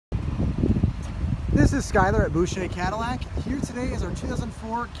This is Skylar at Boucher Cadillac. Here today is our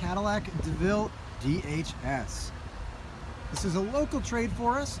 2004 Cadillac Deville DHS. This is a local trade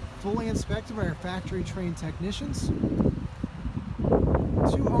for us, fully inspected by our factory trained technicians.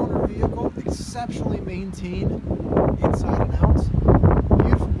 Two-owner vehicle, exceptionally maintained inside and out.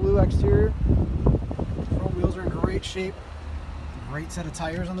 Beautiful blue exterior. Front wheels are in great shape. Great set of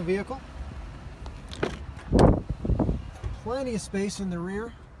tires on the vehicle. Plenty of space in the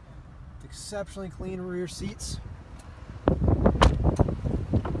rear. Exceptionally clean rear seats.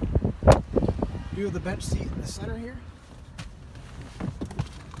 We have the bench seat in the center here.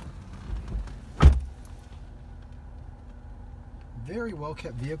 Very well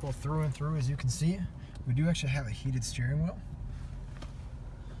kept vehicle through and through, as you can see. We do actually have a heated steering wheel.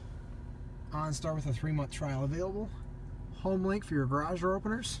 OnStar with a 3-month trial available. Home link for your garage door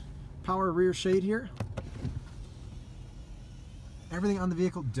openers. Power rear shade here. Everything on the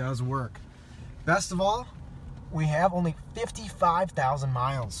vehicle does work. Best of all, we have only 55,000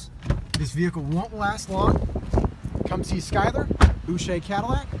 miles. This vehicle won't last long. Come see Skylar, Boucher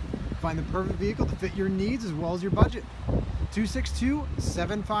Cadillac. Find the perfect vehicle to fit your needs as well as your budget.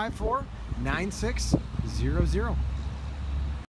 262-754-9600.